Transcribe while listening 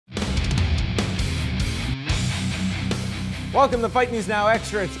Welcome to Fight News Now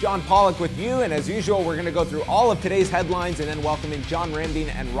Extra. It's John Pollock with you, and as usual, we're going to go through all of today's headlines and then welcoming John Ramdine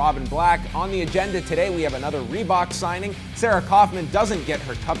and Robin Black. On the agenda today, we have another Reebok signing. Sarah Kaufman doesn't get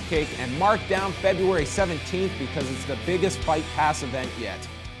her cupcake, and mark down February 17th because it's the biggest Fight Pass event yet.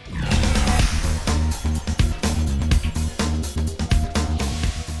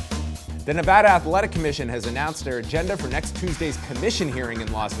 The Nevada Athletic Commission has announced their agenda for next Tuesday's commission hearing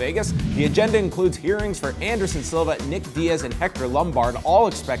in Las Vegas. The agenda includes hearings for Anderson Silva, Nick Diaz, and Hector Lombard, all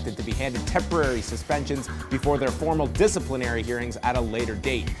expected to be handed temporary suspensions before their formal disciplinary hearings at a later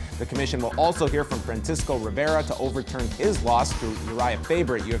date. The commission will also hear from Francisco Rivera to overturn his loss to Uriah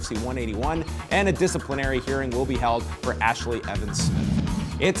Faber at UFC 181, and a disciplinary hearing will be held for Ashley Evans-Smith.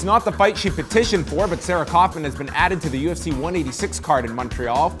 It's not the fight she petitioned for, but Sarah Kaufman has been added to the UFC 186 card in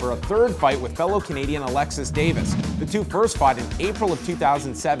Montreal for a third fight with fellow Canadian Alexis Davis. The two first fought in April of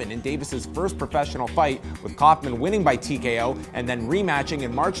 2007 in Davis's first professional fight, with Kaufman winning by TKO and then rematching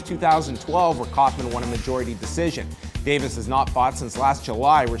in March 2012 where Kaufman won a majority decision. Davis has not fought since last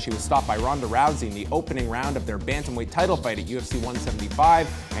July, where she was stopped by Ronda Rousey in the opening round of their bantamweight title fight at UFC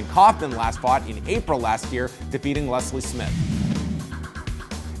 175, and Kaufman last fought in April last year, defeating Leslie Smith.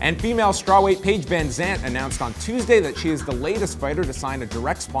 And female strawweight Paige Van Zandt announced on Tuesday that she is the latest fighter to sign a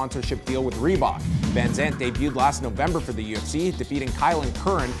direct sponsorship deal with Reebok. Van Zandt debuted last November for the UFC, defeating Kylan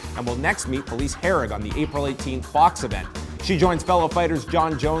Curran, and will next meet Felice Herrig on the April 18th Fox event. She joins fellow fighters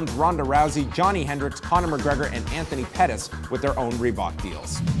John Jones, Ronda Rousey, Johnny Hendricks, Conor McGregor, and Anthony Pettis with their own Reebok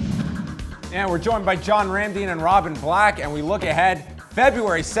deals. And we're joined by John Ramdine and Robin Black, and we look ahead.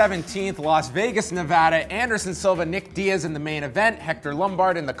 February 17th, Las Vegas, Nevada. Anderson Silva, Nick Diaz in the main event. Hector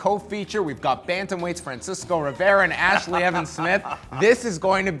Lombard in the co-feature. We've got bantamweights Francisco Rivera and Ashley Evans-Smith. This is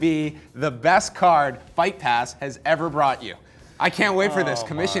going to be the best card Fight Pass has ever brought you. I can't wait for this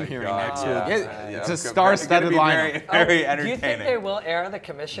commission hearing next week. It's a star-studded lineup. Very entertaining. Do you think they will air the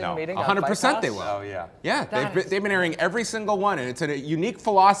commission meeting on 100% they will. Oh, yeah. Yeah, they've been airing every single one, and it's a unique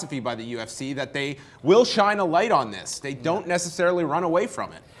philosophy by the UFC that they will shine a light on this. They don't necessarily run away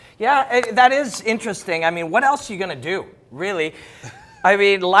from it. Yeah, that is interesting. I mean, what else are you going to do, really? I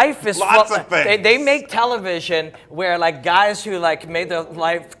mean, life is lots of things. They make television where like guys who like made their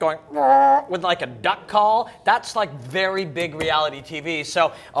life going with like a duck call. That's like very big reality TV.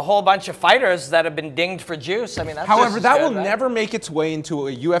 So a whole bunch of fighters that have been dinged for juice. I mean, that's however, just that good, will right? never make its way into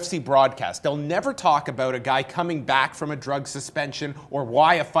a UFC broadcast. They'll never talk about a guy coming back from a drug suspension or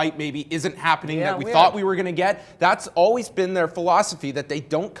why a fight maybe isn't happening that we thought we were going to get. That's always been their philosophy, that they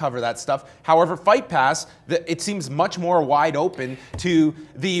don't cover that stuff. However, Fight Pass, it seems much more wide open to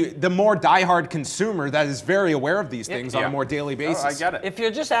the more diehard consumer that is very aware of these things on a more daily basis. Oh, I get it. If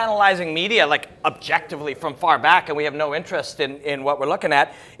you're just analyzing media like objectively from far back and we have no interest in what we're looking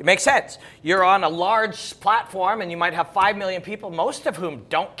at, it makes sense. You're on a large platform and you might have 5 million people, most of whom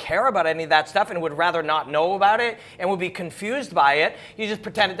don't care about any of that stuff and would rather not know about it and would be confused by it. You just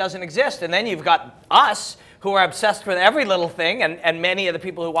pretend it doesn't exist. And then you've got us, who are obsessed with every little thing, and many of the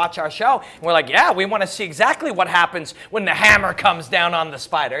people who watch our show, and we're like, yeah, we want to see exactly what happens when the hammer comes down on the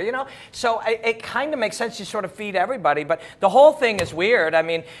spider, you know? So it kind of makes sense to sort of feed everybody, but the whole thing is weird. I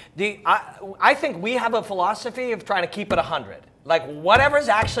mean, I think we have a philosophy of trying to keep it 100. Like, whatever's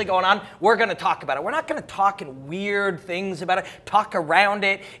actually going on, we're going to talk about it. We're not going to talk in weird things about it, talk around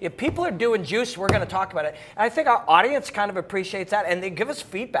it. If people are doing juice, we're going to talk about it. And I think our audience kind of appreciates that, and they give us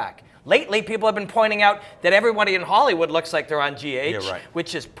feedback. Lately, people have been pointing out that everybody in Hollywood looks like they're on GH,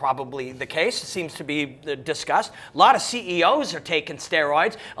 which is probably the case. It seems to be discussed. A lot of CEOs are taking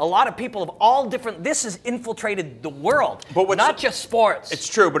steroids. A lot of people of all different, this has infiltrated the world, but not just sports. It's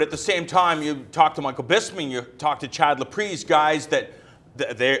true, but at the same time, you talk to Michael Bisping, you talk to Chad Laprise, guys that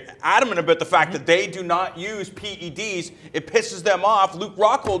they're adamant about the fact that they do not use PEDs. It pisses them off. Luke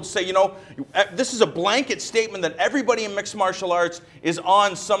Rockhold say, you know, this is a blanket statement that everybody in mixed martial arts is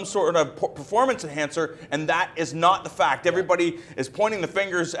on some sort of performance enhancer, and that is not the fact. Everybody is pointing the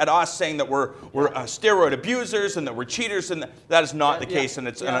fingers at us, saying that we're steroid abusers and that we're cheaters, and that is not the case, and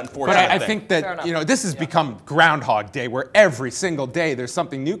it's an unfortunate thing. But I think that, you know, this has become Groundhog Day, where every single day there's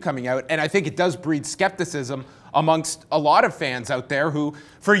something new coming out, and I think it does breed skepticism amongst a lot of fans out there who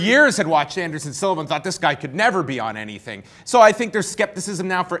for years had watched Anderson Silva and thought this guy could never be on anything. So I think there's skepticism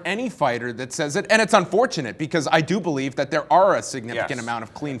now for any fighter that says it, and it's unfortunate because I do believe that there are a significant amount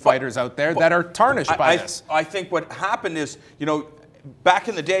of clean fighters out there that are tarnished by this. I think what happened is, you know, back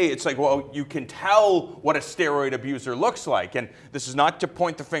in the day, it's like, well, you can tell what a steroid abuser looks like. And this is not to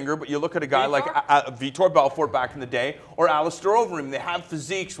point the finger, but you look at a guy like Vitor Belfort back in the day, or Alistair Overeem. They have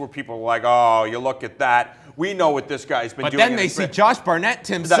physiques where people are like, oh, you look at that. we know what this guy's been but doing. But then they see Josh Barnett,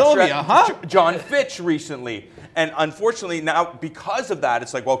 Tim Sylvia, right. John Fitch recently. And unfortunately now, because of that,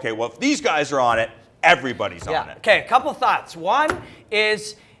 it's like, okay, well, if these guys are on it, everybody's on it. Okay, a couple thoughts. One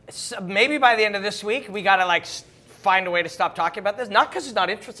is maybe by the end of this week, we got to like find a way to stop talking about this. Not because it's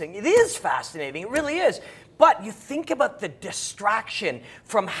not interesting. It is fascinating. It really is. But you think about the distraction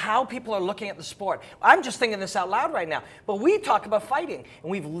from how people are looking at the sport. I'm just thinking this out loud right now. But we talk about fighting,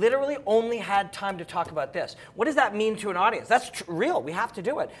 and we've literally only had time to talk about this. What does that mean to an audience? That's real. We have to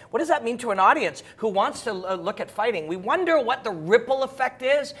do it. What does that mean to an audience who wants to look at fighting? We wonder what the ripple effect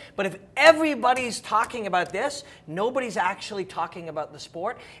is. But if everybody's talking about this, nobody's actually talking about the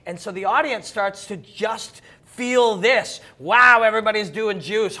sport. And so the audience starts to just feel this. Wow, everybody's doing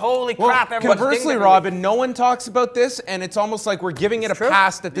juice. Holy crap, everyone's conversely, Robin, no one talks about this, and it's almost like we're giving it a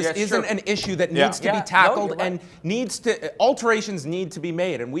pass that this isn't an issue that needs to be tackled and alterations need to be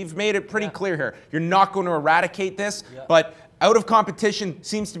made. And we've made it pretty clear here. You're not going to eradicate this, but out of competition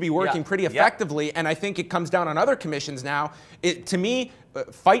seems to be working pretty effectively, and I think it comes down on other commissions now. To me,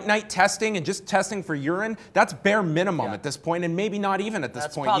 fight night testing and just testing for urine, that's bare minimum at this point, and maybe not even at this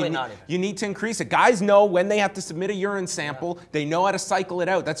point. You need to increase it. Guys know when they have to submit a urine sample. They know how to cycle it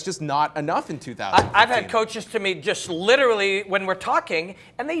out. That's just not enough in 2015. I've had coaches to me just literally when we're talking,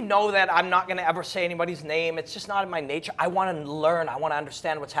 and they know that I'm not going to ever say anybody's name. It's just not in my nature. I want to learn. I want to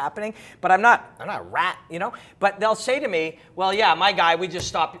understand what's happening, but I'm not a rat, you know? But they'll say to me, well, yeah, my guy, we just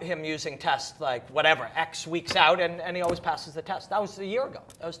stopped him using tests like whatever, X weeks out, and he always passes the test. That was a year ago.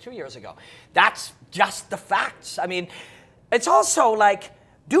 That was 2 years ago. That's just the facts. I mean, it's also like,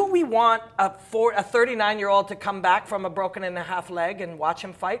 do we want a 39-year-old to come back from a broken and a half leg and watch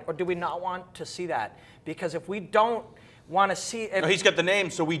him fight, or do we not want to see that? Because if we don't want to see it. No, he's got the name,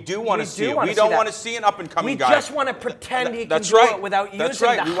 so we do want to see it. We don't want to see an up-and-coming guy. We just want to pretend he can do it without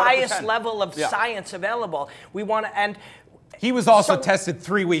using the highest level of science available. We want to, and he was also tested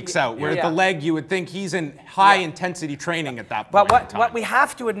 3 weeks out, where the leg, you would think he's in high-intensity training at that point. But what we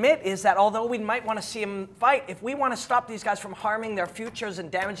have to admit is that although we might want to see him fight, if we want to stop these guys from harming their futures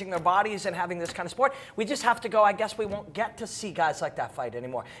and damaging their bodies and having this kind of sport, we just have to go, I guess we won't get to see guys like that fight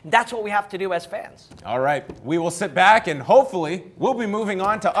anymore. And that's what we have to do as fans. All right. We will sit back, and hopefully we'll be moving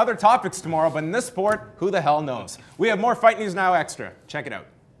on to other topics tomorrow. But in this sport, who the hell knows? We have more Fight News Now Extra. Check it out.